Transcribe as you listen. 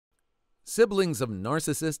Siblings of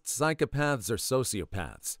narcissists, psychopaths, or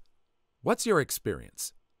sociopaths. What's your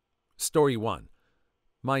experience? Story 1.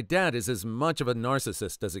 My dad is as much of a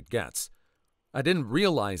narcissist as it gets. I didn't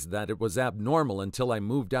realize that it was abnormal until I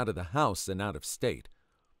moved out of the house and out of state.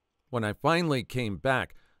 When I finally came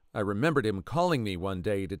back, I remembered him calling me one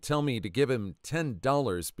day to tell me to give him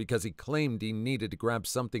 $10 because he claimed he needed to grab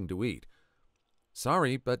something to eat.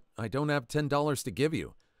 Sorry, but I don't have $10 to give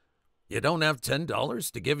you. You don't have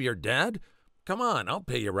 $10 to give your dad? Come on, I'll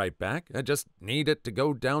pay you right back. I just need it to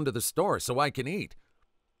go down to the store so I can eat.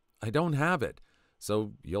 I don't have it,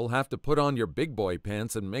 so you'll have to put on your big boy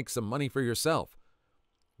pants and make some money for yourself.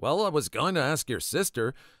 Well, I was going to ask your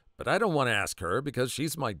sister, but I don't want to ask her because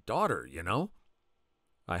she's my daughter, you know?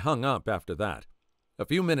 I hung up after that. A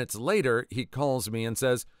few minutes later, he calls me and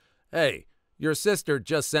says, "Hey, your sister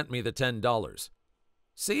just sent me the $10.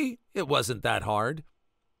 See, it wasn't that hard."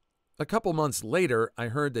 A couple months later, I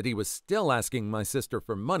heard that he was still asking my sister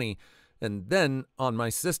for money, and then, on my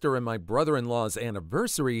sister and my brother-in-law's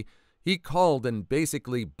anniversary, he called and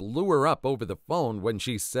basically blew her up over the phone when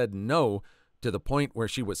she said no, to the point where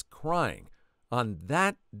she was crying, on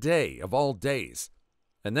that day of all days.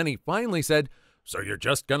 And then he finally said, "So you're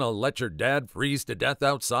just gonna let your dad freeze to death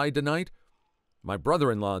outside tonight?" My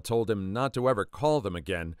brother-in-law told him not to ever call them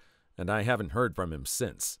again, and I haven't heard from him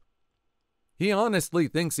since. He honestly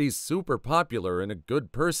thinks he's super popular and a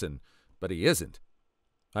good person, but he isn't.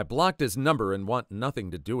 I blocked his number and want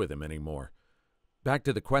nothing to do with him anymore. Back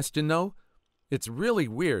to the question, though, it's really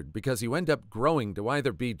weird because you end up growing to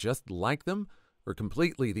either be just like them or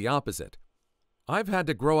completely the opposite. I've had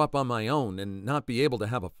to grow up on my own and not be able to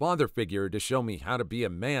have a father figure to show me how to be a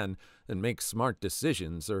man and make smart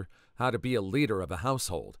decisions or how to be a leader of a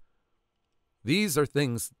household. These are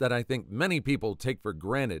things that I think many people take for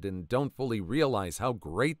granted and don't fully realize how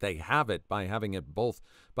great they have it by having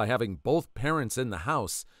both parents in the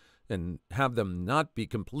house and have them not be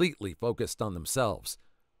completely focused on themselves.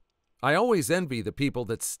 I always envy the people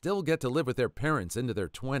that still get to live with their parents into their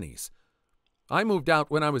 20s. I moved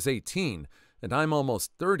out when I was 18, and I'm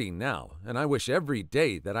almost 30 now, and I wish every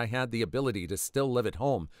day that I had the ability to still live at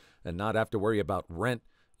home and not have to worry about rent,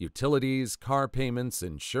 utilities, car payments,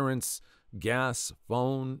 insurance, gas,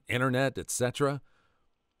 phone, internet, etc.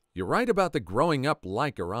 You're right about the growing up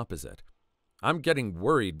like or opposite. I'm getting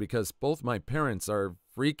worried because both my parents are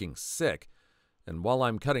freaking sick, and while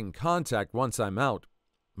I'm cutting contact once I'm out,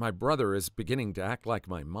 my brother is beginning to act like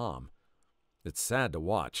my mom. It's sad to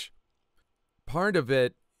watch. Part of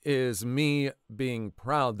it is me being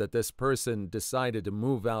proud that this person decided to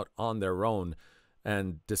move out on their own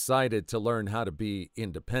and decided to learn how to be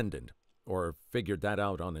independent, or figured that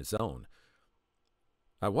out on his own.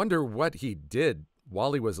 I wonder what he did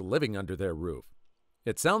while he was living under their roof.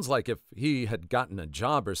 It sounds like if he had gotten a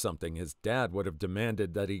job or something, his dad would have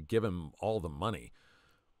demanded that he give him all the money.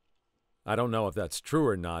 I don't know if that's true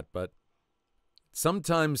or not, but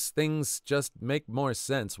sometimes things just make more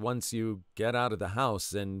sense once you get out of the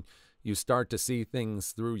house and you start to see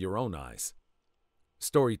things through your own eyes.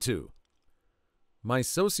 Story 2. My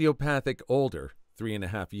sociopathic older,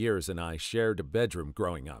 3.5 years, and I shared a bedroom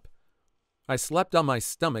growing up. I slept on my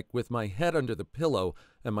stomach with my head under the pillow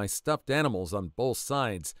and my stuffed animals on both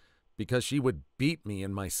sides because she would beat me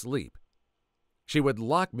in my sleep. She would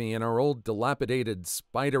lock me in our old dilapidated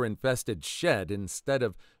spider-infested shed instead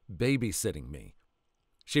of babysitting me.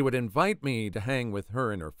 She would invite me to hang with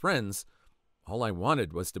her and her friends. All I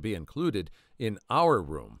wanted was to be included in our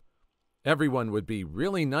room. Everyone would be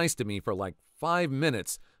really nice to me for like 5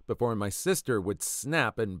 minutes before my sister would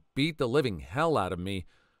snap and beat the living hell out of me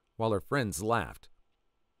while her friends laughed.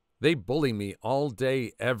 They bully me all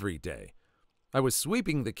day, every day. I was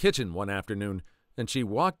sweeping the kitchen one afternoon, and she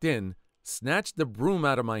walked in, snatched the broom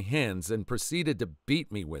out of my hands, and proceeded to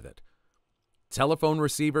beat me with it. Telephone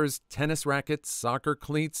receivers, tennis rackets, soccer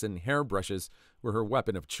cleats, and hairbrushes were her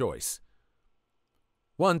weapon of choice.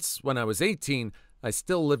 Once, when I was 18, I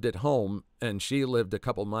still lived at home, and she lived a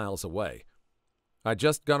couple miles away. I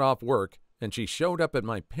just got off work, and she showed up at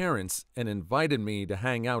my parents' and invited me to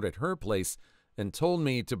hang out at her place and told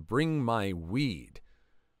me to bring my weed.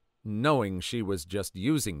 Knowing she was just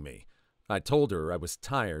using me, I told her I was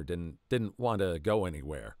tired and didn't want to go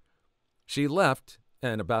anywhere. She left,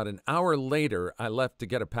 and about an hour later, I left to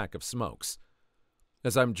get a pack of smokes.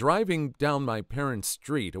 As I'm driving down my parents'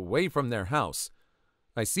 street away from their house,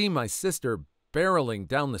 I see my sister barreling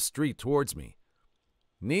down the street towards me.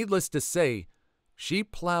 Needless to say, she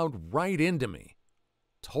plowed right into me,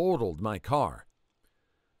 totaled my car.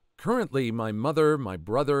 Currently, my mother, my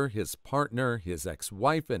brother, his partner, his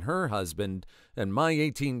ex-wife, and her husband, and my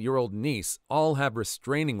 18-year-old niece all have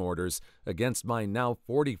restraining orders against my now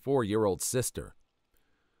 44-year-old sister.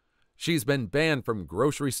 She's been banned from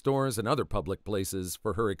grocery stores and other public places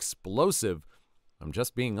for her explosive, I'm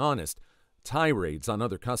just being honest, tirades on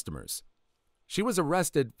other customers. She was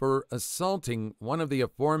arrested for assaulting one of the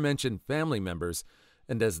aforementioned family members,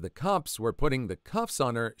 and as the cops were putting the cuffs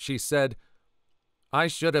on her, she said, "I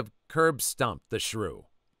should have curb-stomped the shrew."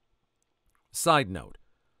 Side note,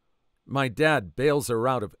 my dad bails her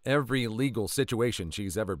out of every legal situation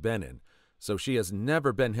she's ever been in, so she has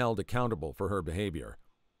never been held accountable for her behavior.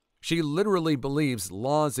 She literally believes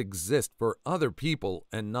laws exist for other people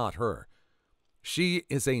and not her. She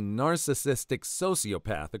is a narcissistic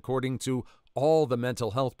sociopath, according to all the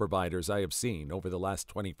mental health providers I have seen over the last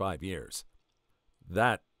 25 years.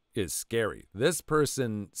 That is scary. This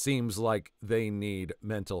person seems like they need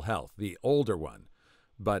mental health, the older one.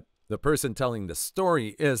 But the person telling the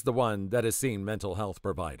story is the one that has seen mental health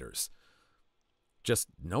providers. Just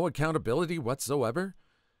no accountability whatsoever?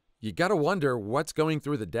 You gotta wonder what's going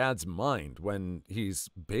through the dad's mind when he's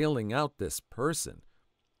bailing out this person.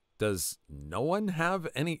 Does no one have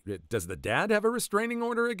any... Does the dad have a restraining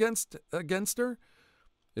order against her?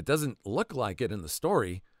 It doesn't look like it in the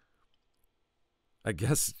story. I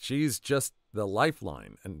guess she's just the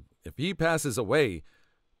lifeline, and if he passes away,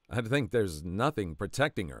 I think there's nothing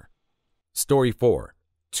protecting her. Story 4.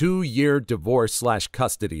 2-year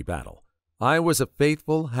divorce/custody battle. I was a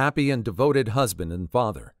faithful, happy, and devoted husband and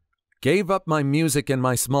father. Gave up my music and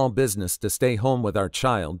my small business to stay home with our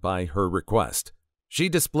child by her request. She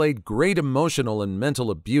displayed great emotional and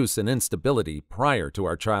mental abuse and instability prior to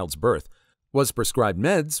our child's birth, was prescribed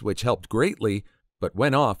meds, which helped greatly, but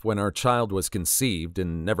went off when our child was conceived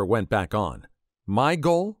and never went back on. My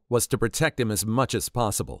goal was to protect him as much as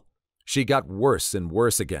possible. She got worse and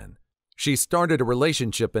worse again. She started a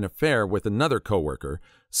relationship and affair with another coworker,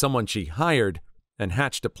 someone she hired, and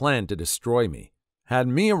hatched a plan to destroy me. Had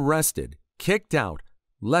me arrested, kicked out,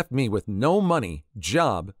 left me with no money,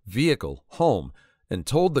 job, vehicle, home, and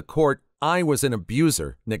told the court I was an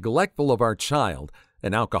abuser, neglectful of our child,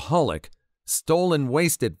 an alcoholic, stole and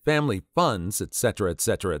wasted family funds, etc.,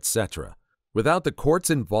 etc., etc. Without the court's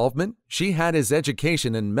involvement, she had his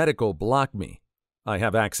education and medical block me. I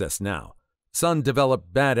have access now. Son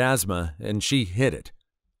developed bad asthma, and she hid it.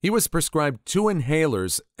 He was prescribed 2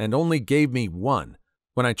 inhalers and only gave me 1.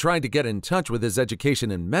 When I tried to get in touch with his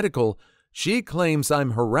education and medical, she claims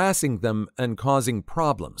I'm harassing them and causing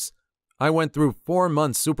problems. I went through 4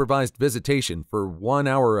 months supervised visitation for 1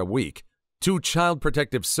 hour a week, 2 Child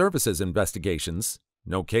Protective Services investigations,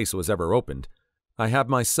 no case was ever opened. I have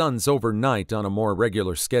my sons overnight on a more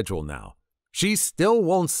regular schedule now. She still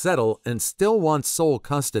won't settle and still wants sole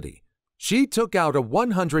custody. She took out a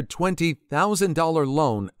 $120,000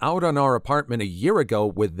 loan out on our apartment a year ago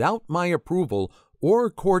without my approval or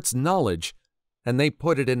court's knowledge, and they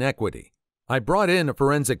put it in equity. I brought in a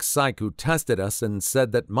forensic psych who tested us and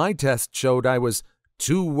said that my test showed I was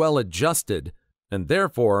too well adjusted, and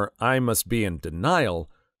therefore I must be in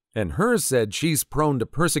denial, and hers said she's prone to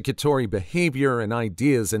persecutory behavior and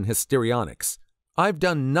ideas and histrionics. I've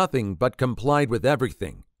done nothing but complied with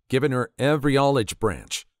everything, given her every olive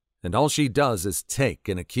branch, and all she does is take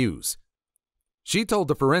and accuse. She told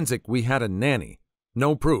the forensic we had a nanny,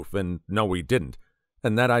 no proof, and no we didn't,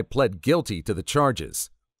 and that I pled guilty to the charges.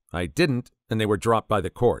 I didn't, and they were dropped by the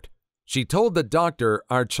court. She told the doctor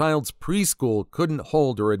our child's preschool couldn't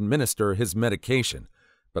hold or administer his medication,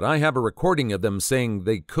 but I have a recording of them saying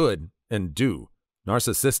they could and do.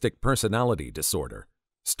 Narcissistic personality disorder.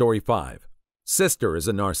 Story 5. Sister is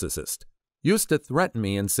a narcissist. Used to threaten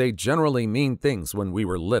me and say generally mean things when we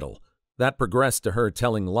were little. That progressed to her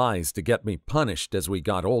telling lies to get me punished as we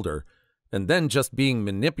got older, and then just being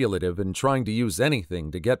manipulative and trying to use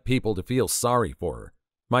anything to get people to feel sorry for her.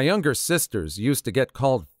 My younger sisters used to get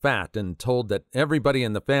called fat and told that everybody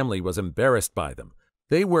in the family was embarrassed by them.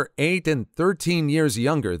 They were 8 and 13 years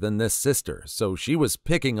younger than this sister, so she was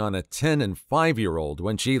picking on a 10 and 5-year-old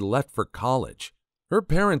when she left for college. Her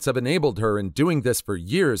parents have enabled her in doing this for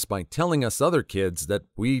years by telling us other kids that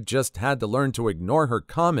we just had to learn to ignore her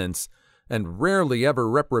comments and rarely ever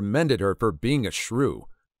reprimanded her for being a shrew.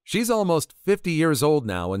 She's almost 50 years old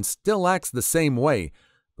now and still acts the same way,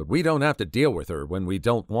 but we don't have to deal with her when we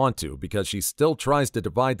don't want to because she still tries to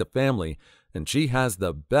divide the family, and she has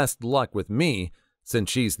the best luck with me since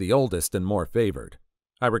she's the oldest and more favored.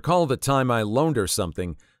 I recall the time I loaned her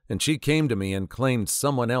something, and she came to me and claimed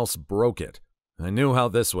someone else broke it. I knew how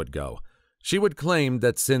this would go. She would claim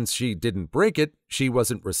that since she didn't break it, she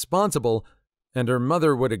wasn't responsible, and her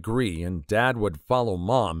mother would agree and Dad would follow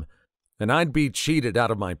Mom, and I'd be cheated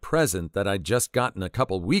out of my present that I'd just gotten a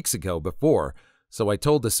couple weeks ago before, so I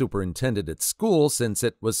told the superintendent at school since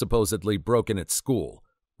it was supposedly broken at school.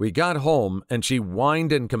 We got home, and she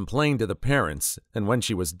whined and complained to the parents, and when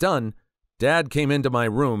she was done, Dad came into my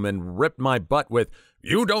room and ripped my butt with,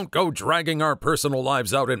 "You don't go dragging our personal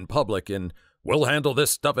lives out in public, and we'll handle this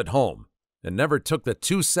stuff at home," and never took the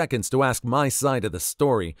 2 seconds to ask my side of the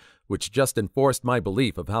story, which just enforced my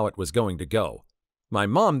belief of how it was going to go. My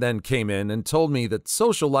mom then came in and told me that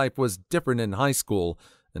social life was different in high school,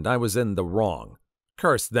 and I was in the wrong.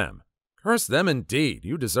 Curse them. Curse them indeed.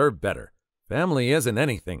 You deserve better. Family isn't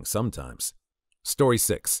anything sometimes. Story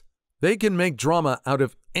 6. They can make drama out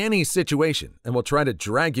of any situation and will try to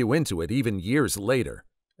drag you into it even years later.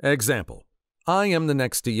 Example. I am the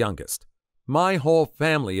next to youngest. My whole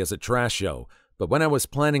family is a trash show, but when I was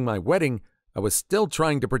planning my wedding, I was still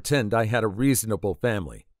trying to pretend I had a reasonable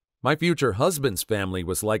family. My future husband's family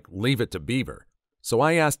was like Leave It to Beaver, so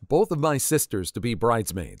I asked both of my sisters to be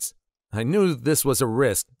bridesmaids. I knew this was a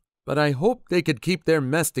risk, but I hoped they could keep their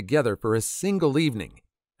mess together for a single evening.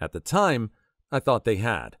 At the time, I thought they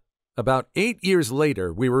had. About 8 years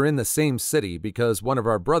later, we were in the same city because one of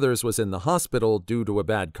our brothers was in the hospital due to a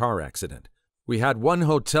bad car accident. We had one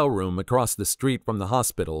hotel room across the street from the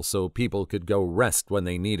hospital so people could go rest when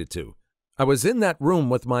they needed to. I was in that room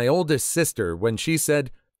with my oldest sister when she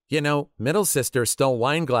said, "You know, middle sister stole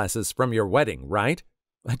wine glasses from your wedding, right?"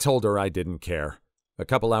 I told her I didn't care. A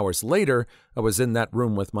couple hours later, I was in that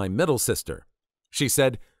room with my middle sister. She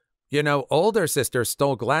said, "You know, older sister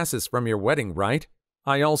stole glasses from your wedding, right?"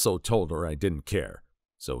 I also told her I didn't care.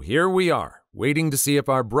 So here we are, waiting to see if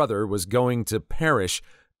our brother was going to perish,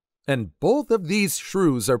 and both of these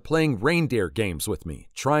shrews are playing reindeer games with me,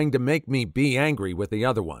 trying to make me be angry with the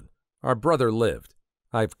other one. Our brother lived.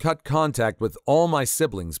 I've cut contact with all my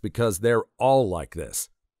siblings because they're all like this.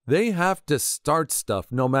 They have to start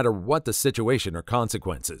stuff no matter what the situation or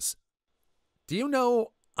consequences. Do you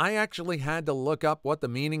know, I actually had to look up what the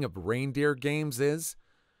meaning of reindeer games is?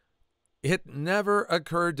 It never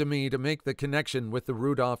occurred to me to make the connection with the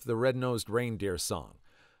Rudolph the Red-Nosed Reindeer song.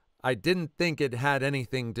 I didn't think it had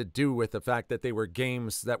anything to do with the fact that they were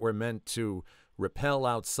games that were meant to repel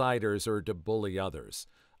outsiders or to bully others.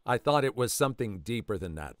 I thought it was something deeper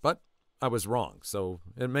than that, but I was wrong, so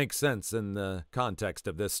it makes sense in the context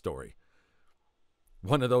of this story.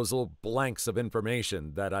 One of those little blanks of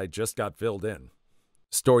information that I just got filled in.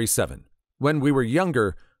 Story 7. When we were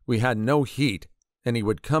younger, we had no heat, and he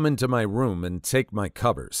would come into my room and take my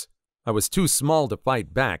covers. I was too small to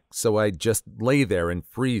fight back, so I'd just lay there and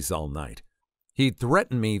freeze all night. He'd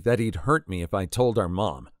threaten me that he'd hurt me if I told our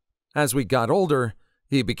mom. As we got older,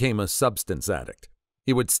 he became a substance addict.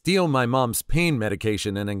 He would steal my mom's pain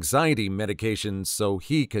medication and anxiety medication so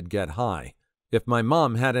he could get high. If my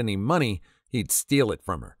mom had any money, he'd steal it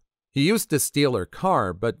from her. He used to steal her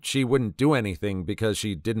car, but she wouldn't do anything because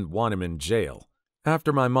she didn't want him in jail.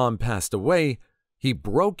 After my mom passed away, he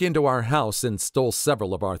broke into our house and stole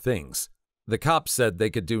several of our things. The cops said they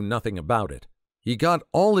could do nothing about it. He got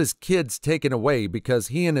all his kids taken away because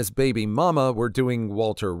he and his baby mama were doing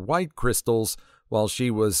Walter White crystals while she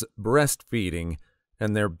was breastfeeding,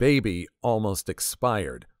 and their baby almost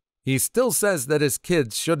expired. He still says that his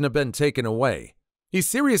kids shouldn't have been taken away. He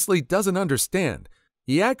seriously doesn't understand.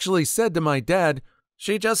 He actually said to my dad,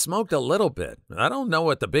 "She just smoked a little bit. I don't know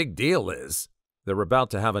what the big deal is." They're about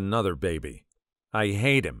to have another baby. I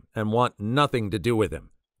hate him and want nothing to do with him.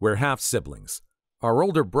 We're half-siblings. Our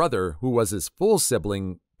older brother, who was his full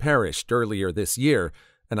sibling, perished earlier this year,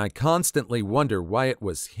 and I constantly wonder why it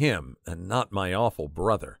was him and not my awful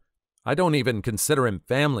brother. I don't even consider him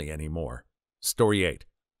family anymore. Story 8.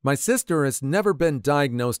 My sister has never been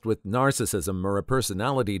diagnosed with narcissism or a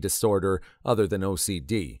personality disorder other than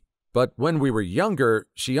OCD. But when we were younger,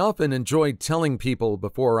 she often enjoyed telling people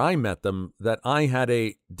before I met them that I had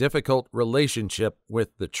a difficult relationship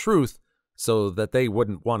with the truth so that they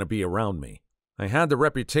wouldn't want to be around me. I had the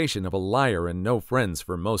reputation of a liar and no friends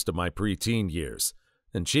for most of my preteen years,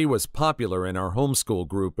 and she was popular in our homeschool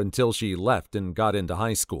group until she left and got into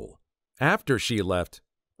high school. After she left,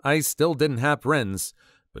 I still didn't have friends,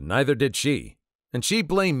 but neither did she, and she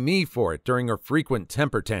blamed me for it during her frequent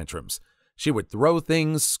temper tantrums. She would throw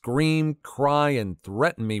things, scream, cry, and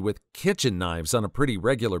threaten me with kitchen knives on a pretty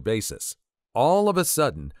regular basis. All of a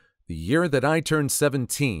sudden, the year that I turned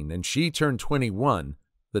 17 and she turned 21,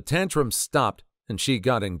 the tantrums stopped and she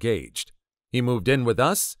got engaged. He moved in with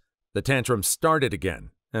us, the tantrums started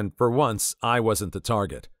again, and for once, I wasn't the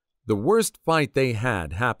target. The worst fight they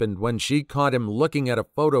had happened when she caught him looking at a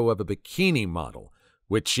photo of a bikini model,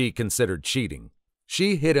 which she considered cheating.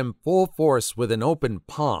 She hit him full force with an open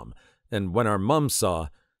palm, and when our mom saw,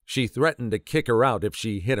 she threatened to kick her out if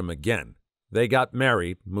she hit him again. They got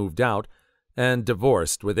married, moved out, and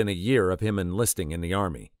divorced within a year of him enlisting in the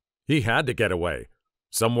army. He had to get away,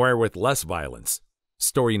 somewhere with less violence.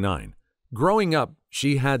 Story 9. Growing up,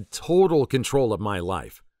 she had total control of my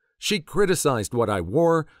life. She criticized what I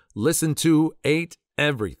wore, listened to, ate,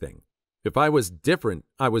 everything. If I was different,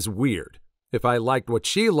 I was weird. If I liked what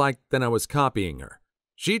she liked, then I was copying her.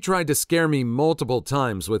 She tried to scare me multiple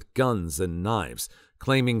times with guns and knives,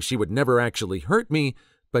 claiming she would never actually hurt me,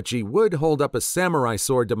 but she would hold up a samurai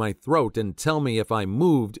sword to my throat and tell me if I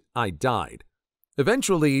moved, I died.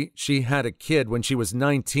 Eventually, she had a kid when she was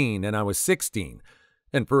 19 and I was 16,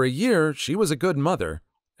 and for a year she was a good mother,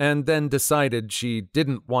 and then decided she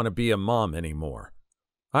didn't want to be a mom anymore.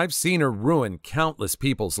 I've seen her ruin countless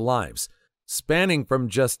people's lives, spanning from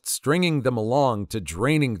just stringing them along to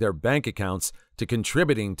draining their bank accounts to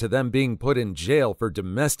contributing to them being put in jail for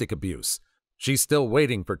domestic abuse. She's still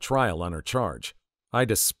waiting for trial on her charge. I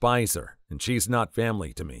despise her, and she's not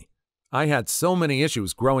family to me. I had so many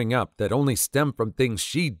issues growing up that only stem from things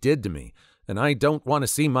she did to me, and I don't want to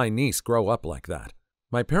see my niece grow up like that.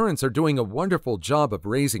 My parents are doing a wonderful job of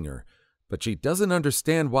raising her, but she doesn't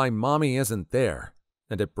understand why mommy isn't there,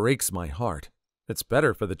 and it breaks my heart. It's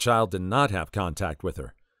better for the child to not have contact with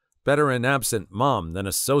her. Better an absent mom than a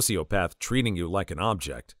sociopath treating you like an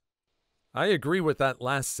object. I agree with that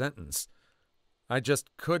last sentence. I just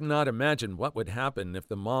could not imagine what would happen if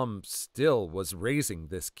the mom still was raising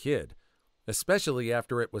this kid, especially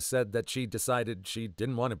after it was said that she decided she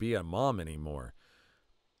didn't want to be a mom anymore.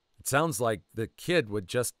 It sounds like the kid would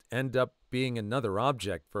just end up being another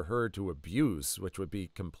object for her to abuse, which would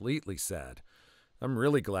be completely sad. I'm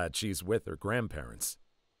really glad she's with her grandparents.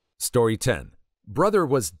 Story 10. Brother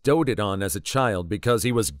was doted on as a child because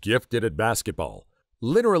he was gifted at basketball.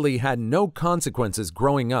 Literally had no consequences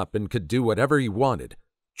growing up and could do whatever he wanted.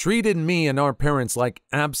 Treated me and our parents like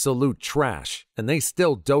absolute trash, and they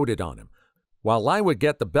still doted on him, while I would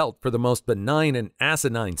get the belt for the most benign and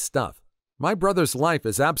asinine stuff. My brother's life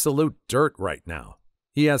is absolute dirt right now.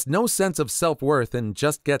 He has no sense of self-worth and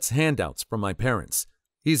just gets handouts from my parents.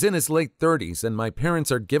 He's in his late 30s, and my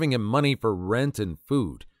parents are giving him money for rent and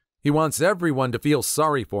food. He wants everyone to feel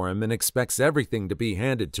sorry for him and expects everything to be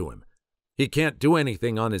handed to him. He can't do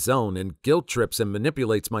anything on his own and guilt trips and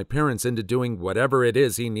manipulates my parents into doing whatever it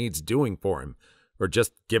is he needs doing for him, or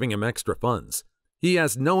just giving him extra funds. He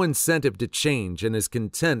has no incentive to change and is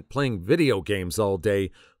content playing video games all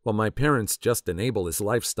day while my parents just enable his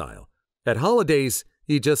lifestyle. At holidays,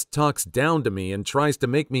 he just talks down to me and tries to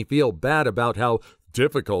make me feel bad about how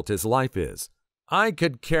difficult his life is. I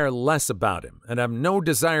could care less about him and have no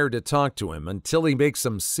desire to talk to him until he makes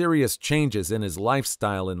some serious changes in his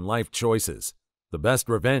lifestyle and life choices. The best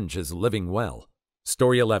revenge is living well.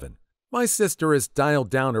 Story 11. My sister has dialed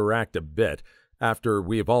down her act a bit after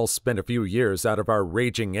we have all spent a few years out of our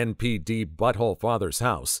raging NPD butthole father's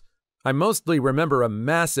house. I mostly remember a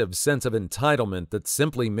massive sense of entitlement that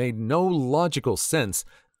simply made no logical sense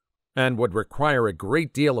and would require a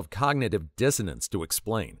great deal of cognitive dissonance to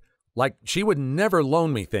explain. Like, she would never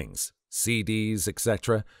loan me things, CDs,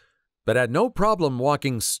 etc., but had no problem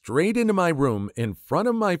walking straight into my room in front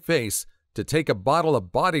of my face to take a bottle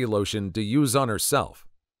of body lotion to use on herself.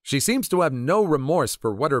 She seems to have no remorse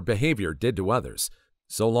for what her behavior did to others,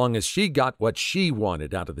 so long as she got what she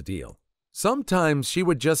wanted out of the deal. Sometimes she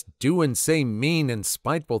would just do and say mean and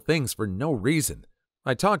spiteful things for no reason.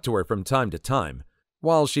 I talk to her from time to time.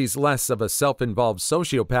 While she's less of a self-involved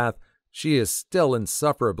sociopath, she is still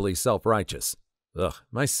insufferably self-righteous. Ugh,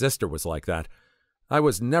 my sister was like that. I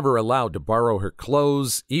was never allowed to borrow her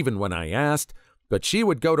clothes, even when I asked, but she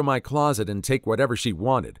would go to my closet and take whatever she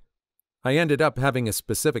wanted. I ended up having a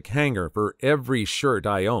specific hanger for every shirt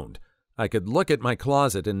I owned. I could look at my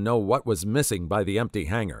closet and know what was missing by the empty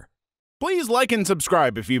hanger. Please like and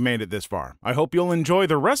subscribe if you made it this far. I hope you'll enjoy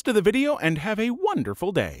the rest of the video and have a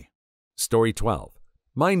wonderful day. Story 12.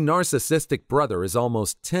 My narcissistic brother is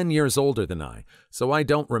almost 10 years older than I, so I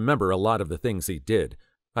don't remember a lot of the things he did.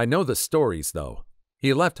 I know the stories, though.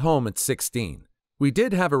 He left home at 16. We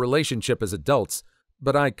did have a relationship as adults,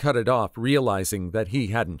 but I cut it off realizing that he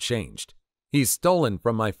hadn't changed. He's stolen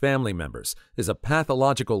from my family members, is a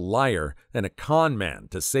pathological liar, and a con man,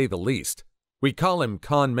 to say the least. We call him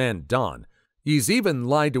Con Man Don. He's even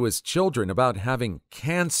lied to his children about having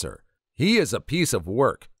cancer. He is a piece of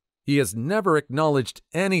work. He has never acknowledged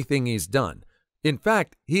anything he's done. In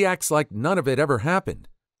fact, he acts like none of it ever happened.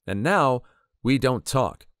 And now, we don't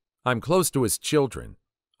talk. I'm close to his children.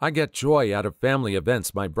 I get joy out of family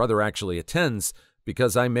events my brother actually attends,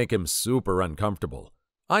 because I make him super uncomfortable.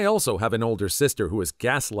 I also have an older sister who has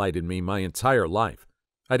gaslighted me my entire life.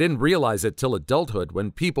 I didn't realize it till adulthood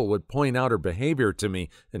when people would point out her behavior to me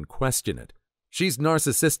and question it. She's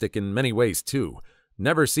narcissistic in many ways too,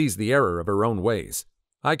 never sees the error of her own ways.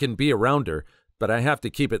 I can be around her, but I have to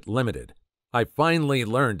keep it limited. I finally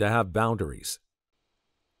learned to have boundaries.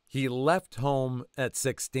 He left home at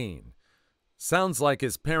 16. Sounds like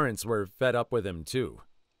his parents were fed up with him too.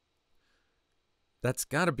 That's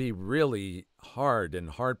got to be really hard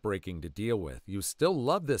and heartbreaking to deal with. You still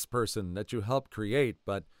love this person that you helped create,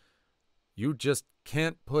 but you just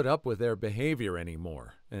can't put up with their behavior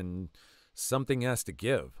anymore, and something has to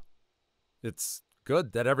give. It's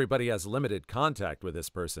good that everybody has limited contact with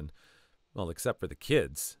this person. Well, except for the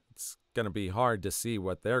kids. It's going to be hard to see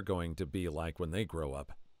what they're going to be like when they grow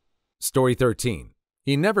up. Story 13.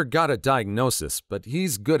 He never got a diagnosis, but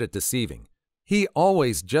he's good at deceiving. He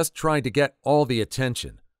always just tried to get all the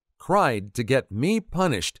attention, cried to get me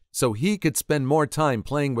punished so he could spend more time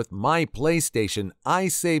playing with my PlayStation I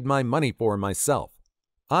saved my money for myself.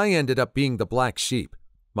 I ended up being the black sheep,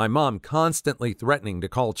 my mom constantly threatening to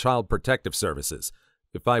call Child Protective Services.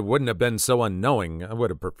 If I wouldn't have been so unknowing, I would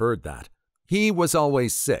have preferred that. He was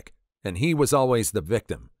always sick, and he was always the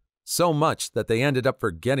victim, so much that they ended up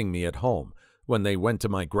forgetting me at home when they went to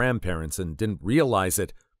my grandparents and didn't realize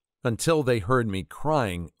it until they heard me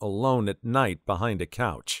crying alone at night behind a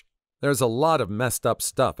couch. There's a lot of messed up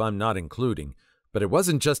stuff I'm not including, but it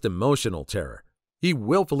wasn't just emotional terror. He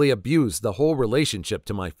willfully abused the whole relationship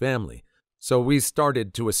to my family, so we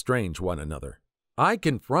started to estrange one another. I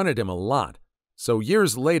confronted him a lot, so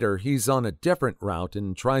years later he's on a different route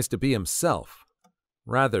and tries to be himself,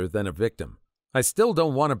 rather than a victim. I still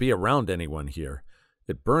don't want to be around anyone here.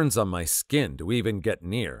 It burns on my skin to even get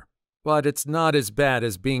near. But it's not as bad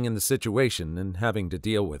as being in the situation and having to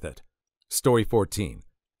deal with it. Story 14.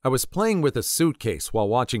 I was playing with a suitcase while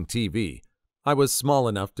watching TV. I was small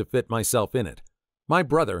enough to fit myself in it. My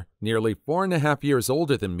brother, nearly 4.5 years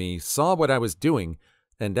older than me, saw what I was doing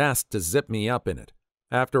and asked to zip me up in it.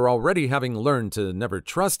 After already having learned to never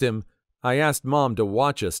trust him, I asked Mom to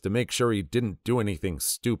watch us to make sure he didn't do anything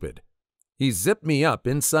stupid. He zipped me up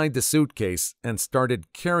inside the suitcase and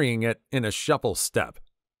started carrying it in a shuffle step.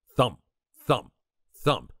 Thump, thump,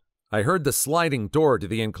 thump. I heard the sliding door to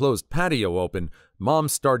the enclosed patio open. Mom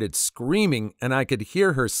started screaming, and I could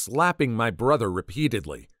hear her slapping my brother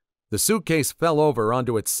repeatedly. The suitcase fell over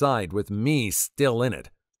onto its side with me still in it.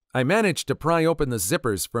 I managed to pry open the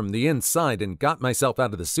zippers from the inside and got myself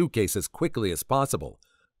out of the suitcase as quickly as possible.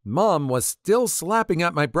 Mom was still slapping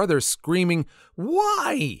at my brother, screaming,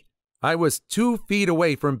 "Why?" I was 2 feet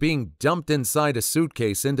away from being dumped inside a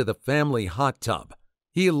suitcase into the family hot tub.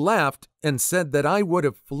 He laughed and said that I would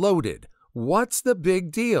have floated. What's the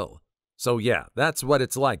big deal? So yeah, that's what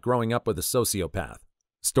it's like growing up with a sociopath.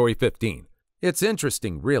 Story 15. It's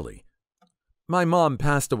interesting, really. My mom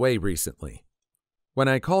passed away recently. When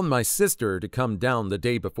I called my sister to come down the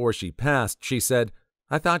day before she passed, she said,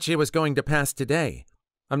 "I thought she was going to pass today.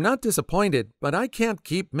 I'm not disappointed, but I can't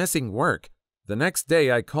keep missing work." The next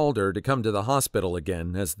day I called her to come to the hospital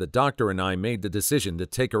again as the doctor and I made the decision to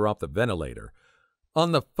take her off the ventilator.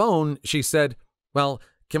 On the phone, she said, "Well,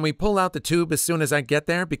 can we pull out the tube as soon as I get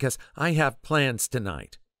there? Because I have plans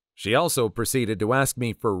tonight." She also proceeded to ask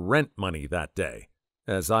me for rent money that day,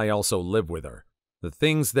 as I also live with her. The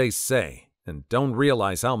things they say and don't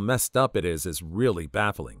realize how messed up it is really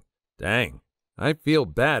baffling. Dang, I feel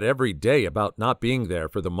bad every day about not being there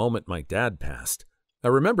for the moment my dad passed. I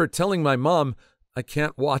remember telling my mom I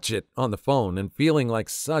can't watch it on the phone and feeling like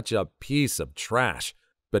such a piece of trash.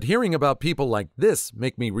 But hearing about people like this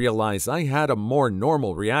make me realize I had a more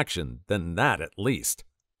normal reaction than that at least.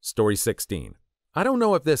 Story 16. I don't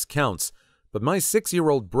know if this counts, but my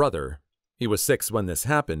 6-year-old brother, he was 6 when this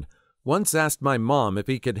happened, once asked my mom if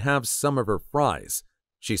he could have some of her fries.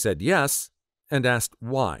 She said yes and asked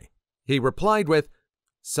why. He replied with,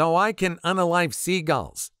 "So I can unalive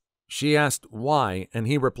seagulls." She asked why, and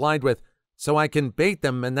he replied with, "So I can bait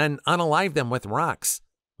them and then unalive them with rocks."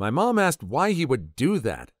 My mom asked why he would do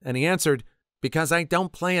that, and he answered, "Because I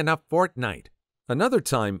don't play enough Fortnite." Another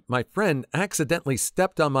time, my friend accidentally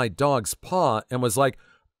stepped on my dog's paw and was like,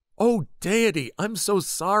 "Oh, deity, I'm so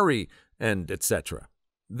sorry," and etc.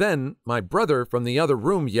 Then my brother from the other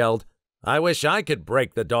room yelled, "I wish I could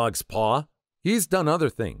break the dog's paw." He's done other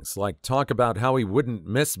things, like talk about how he wouldn't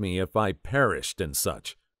miss me if I perished and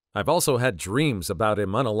such. I've also had dreams about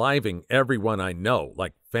him unaliving everyone I know,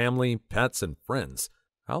 like family, pets, and friends.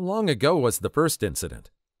 How long ago was the first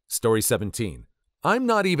incident? Story 17. I'm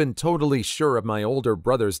not even totally sure of my older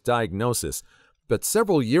brother's diagnosis, But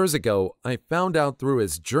several years ago, I found out through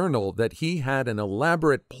his journal that he had an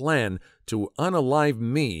elaborate plan to unalive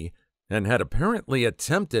me and had apparently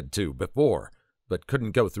attempted to before, but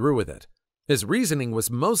couldn't go through with it. His reasoning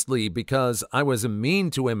was mostly because I was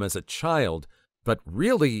mean to him as a child, but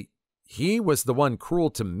really, he was the one cruel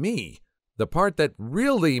to me. The part that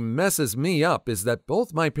really messes me up is that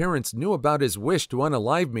both my parents knew about his wish to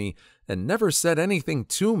unalive me and never said anything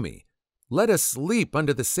to me. Let us sleep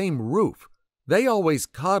under the same roof. They always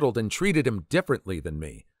coddled and treated him differently than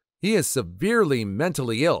me. He is severely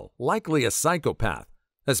mentally ill, likely a psychopath,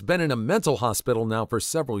 has been in a mental hospital now for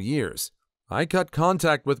several years. I cut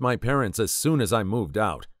contact with my parents as soon as I moved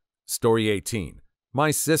out. Story 18.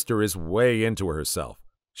 My sister is way into herself.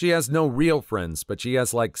 She has no real friends, but she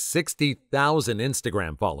has like 60,000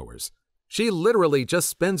 Instagram followers. She literally just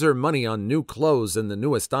spends her money on new clothes and the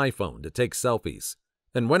newest iPhone to take selfies.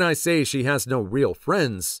 And when I say she has no real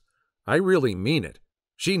friends, I really mean it.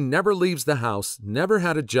 She never leaves the house, never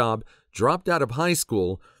had a job, dropped out of high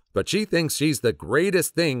school, but she thinks she's the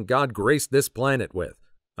greatest thing God graced this planet with.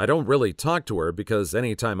 I don't really talk to her because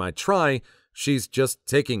anytime I try, she's just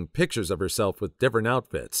taking pictures of herself with different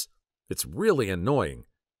outfits. It's really annoying.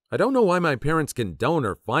 I don't know why my parents condone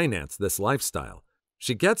or finance this lifestyle.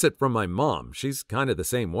 She gets it from my mom. She's kind of the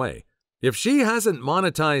same way. If she hasn't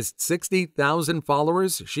monetized 60,000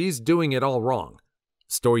 followers, she's doing it all wrong.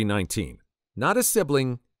 Story 19. Not a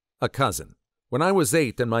sibling, a cousin. When I was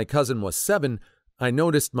 8 and my cousin was 7, I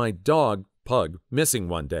noticed my dog, Pug, missing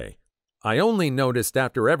one day. I only noticed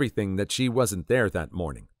after everything that she wasn't there that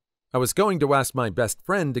morning. I was going to ask my best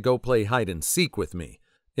friend to go play hide and seek with me.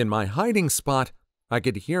 In my hiding spot, I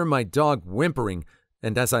could hear my dog whimpering,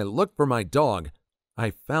 and as I looked for my dog,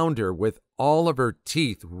 I found her with all of her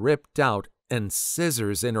teeth ripped out and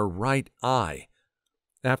scissors in her right eye.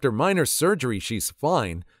 After minor surgery, she's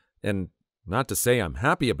fine, and not to say I'm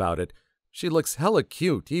happy about it, she looks hella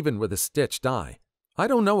cute even with a stitched eye. I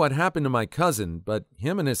don't know what happened to my cousin, but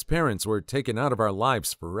him and his parents were taken out of our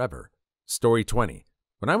lives forever. Story 20.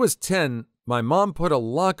 When I was 10, my mom put a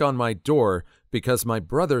lock on my door because my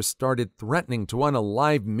brother started threatening to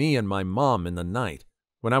unalive me and my mom in the night.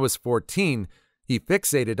 When I was 14, he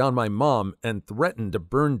fixated on my mom and threatened to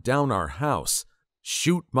burn down our house,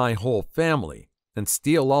 shoot my whole family, and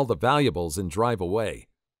steal all the valuables and drive away.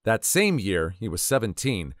 That same year, he was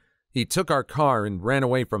 17, he took our car and ran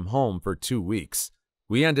away from home for 2 weeks.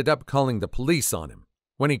 We ended up calling the police on him.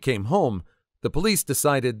 When he came home, the police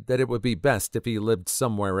decided that it would be best if he lived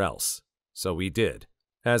somewhere else. So we did.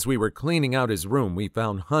 As we were cleaning out his room, we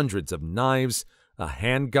found hundreds of knives, a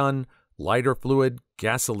handgun, lighter fluid,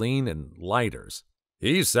 gasoline, and lighters.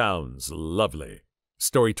 He sounds lovely.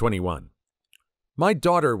 Story 21. My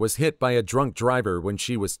daughter was hit by a drunk driver when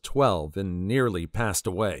she was 12 and nearly passed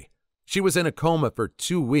away. She was in a coma for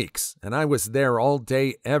 2 weeks, and I was there all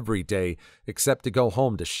day, every day, except to go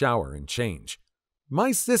home to shower and change.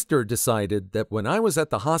 My sister decided that when I was at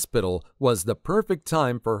the hospital was the perfect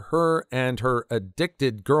time for her and her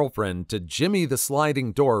addicted girlfriend to jimmy the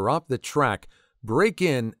sliding door off the track, break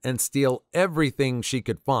in, and steal everything she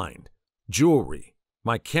could find. Jewelry,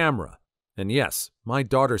 my camera, and yes, my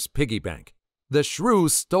daughter's piggy bank. The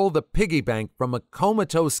shrews stole the piggy bank from a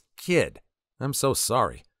comatose kid. I'm so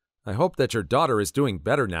sorry. I hope that your daughter is doing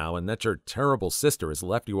better now and that your terrible sister has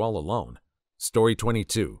left you all alone. Story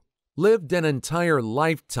 22. Lived an entire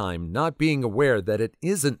lifetime not being aware that it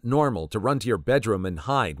isn't normal to run to your bedroom and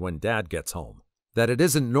hide when dad gets home. That it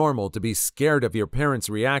isn't normal to be scared of your parents'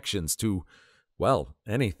 reactions to, well,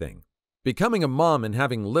 anything. Becoming a mom and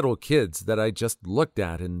having little kids that I just looked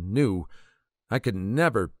at and knew I could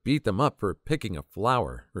never beat them up for picking a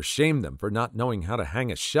flower or shame them for not knowing how to hang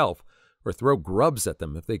a shelf or throw grubs at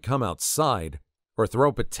them if they come outside or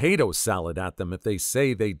throw potato salad at them if they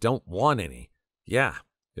say they don't want any. Yeah,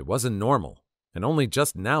 it wasn't normal, and only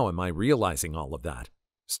just now am I realizing all of that.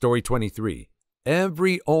 Story 23.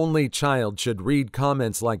 Every only child should read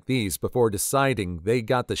comments like these before deciding they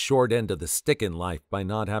got the short end of the stick in life by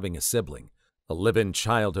not having a sibling, a live-in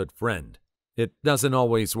childhood friend. It doesn't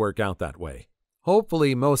always work out that way.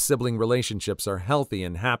 Hopefully, most sibling relationships are healthy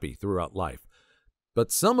and happy throughout life,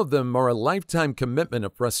 but some of them are a lifetime commitment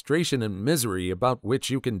of frustration and misery about which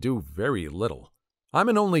you can do very little. I'm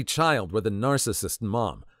an only child with a narcissist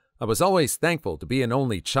mom. I was always thankful to be an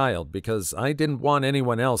only child because I didn't want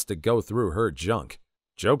anyone else to go through her junk.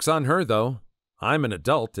 Joke's on her, though. I'm an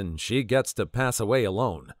adult and she gets to pass away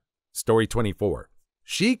alone. Story 24.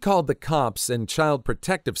 She called the cops and Child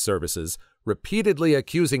Protective Services, repeatedly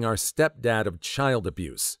accusing our stepdad of child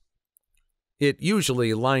abuse. It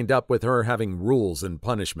usually lined up with her having rules and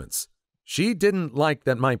punishments. She didn't like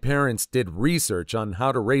that my parents did research on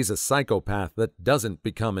how to raise a psychopath that doesn't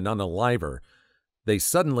become an unaliver. They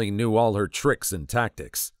suddenly knew all her tricks and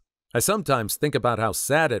tactics. I sometimes think about how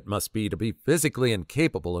sad it must be to be physically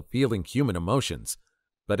incapable of feeling human emotions,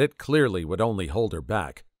 but it clearly would only hold her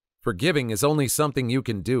back. Forgiving is only something you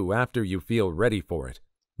can do after you feel ready for it.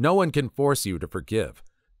 No one can force you to forgive.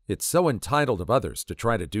 It's so entitled of others to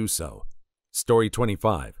try to do so. Story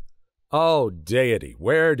 25. Oh, deity,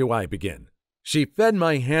 where do I begin? She fed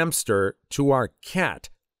my hamster to our cat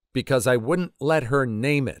because I wouldn't let her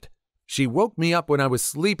name it. She woke me up when I was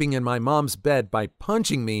sleeping in my mom's bed by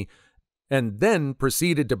punching me and then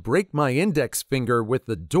proceeded to break my index finger with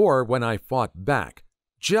the door when I fought back,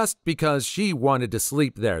 just because she wanted to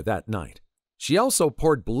sleep there that night. She also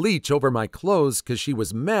poured bleach over my clothes because she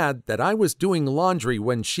was mad that I was doing laundry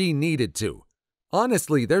when she needed to.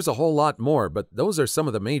 Honestly, there's a whole lot more, but those are some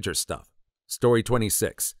of the major stuff. Story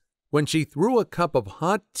 26. When she threw a cup of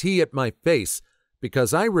hot tea at my face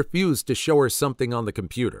because I refused to show her something on the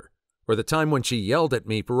computer. Or the time when she yelled at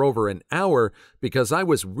me for over an hour because I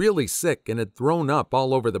was really sick and had thrown up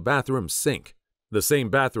all over the bathroom sink. The same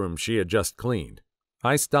bathroom she had just cleaned.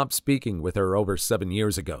 I stopped speaking with her over 7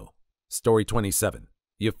 years ago. Story 27.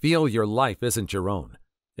 You feel your life isn't your own.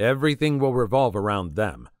 Everything will revolve around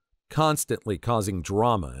them, constantly causing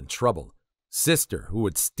drama and trouble. Sister who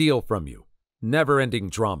would steal from you. Never-ending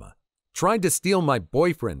drama. Tried to steal my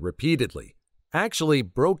boyfriend repeatedly. Actually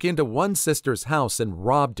broke into one sister's house and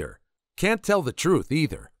robbed her. Can't tell the truth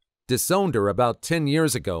either. Disowned her about 10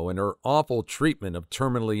 years ago in her awful treatment of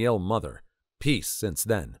terminally ill mother. Peace since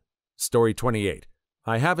then. Story 28.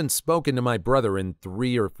 I haven't spoken to my brother in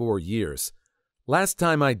 3 or 4 years. Last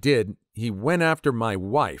time I did, he went after my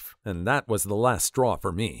wife, and that was the last straw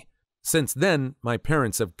for me. Since then, my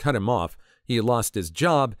parents have cut him off, he lost his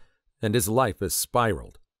job, and his life has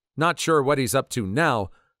spiraled. Not sure what he's up to now,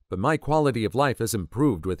 but my quality of life has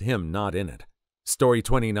improved with him not in it. Story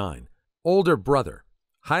 29. Older brother.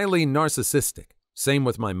 Highly narcissistic. Same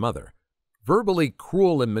with my mother. Verbally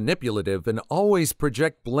cruel and manipulative and always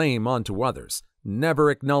project blame onto others,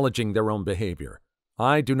 never acknowledging their own behavior.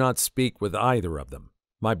 I do not speak with either of them.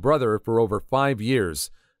 My brother for over 5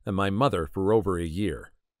 years and my mother for over a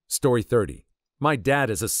year. Story 30. My dad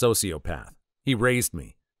is a sociopath. He raised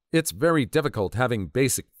me. It's very difficult having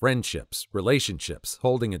basic friendships, relationships,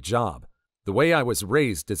 holding a job. The way I was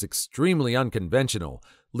raised is extremely unconventional,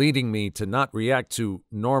 leading me to not react to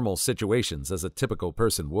normal situations as a typical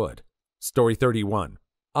person would. Story 31.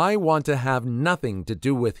 I want to have nothing to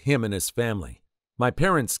do with him and his family. My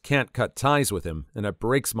parents can't cut ties with him, and it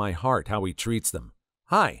breaks my heart how he treats them.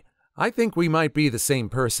 Hi, I think we might be the same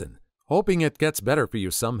person. Hoping it gets better for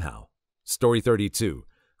you somehow. Story 32.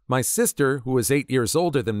 My sister, who is 8 years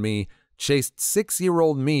older than me, chased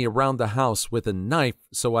 6-year-old me around the house with a knife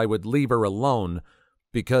so I would leave her alone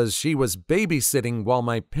because she was babysitting while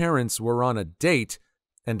my parents were on a date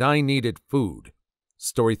and I needed food.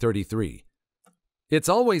 Story 33. It's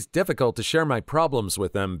always difficult to share my problems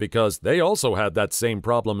with them because they also had that same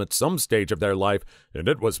problem at some stage of their life, and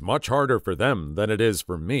it was much harder for them than it is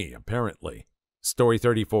for me, apparently. Story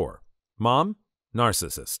 34. Mom?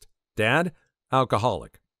 Narcissist. Dad?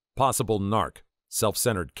 Alcoholic. Possible narc.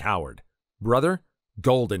 Self-centered coward. Brother?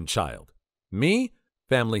 Golden child. Me?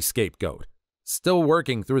 Family scapegoat. Still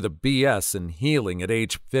working through the BS and healing at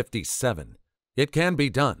age 57. It can be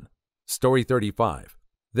done. Story 35.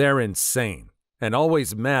 They're insane and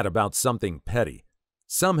always mad about something petty.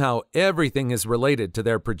 Somehow everything is related to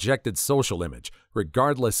their projected social image,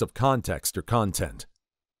 regardless of context or content.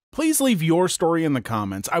 Please leave your story in the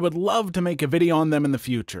comments. I would love to make a video on them in the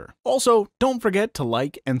future. Also, don't forget to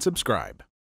like and subscribe.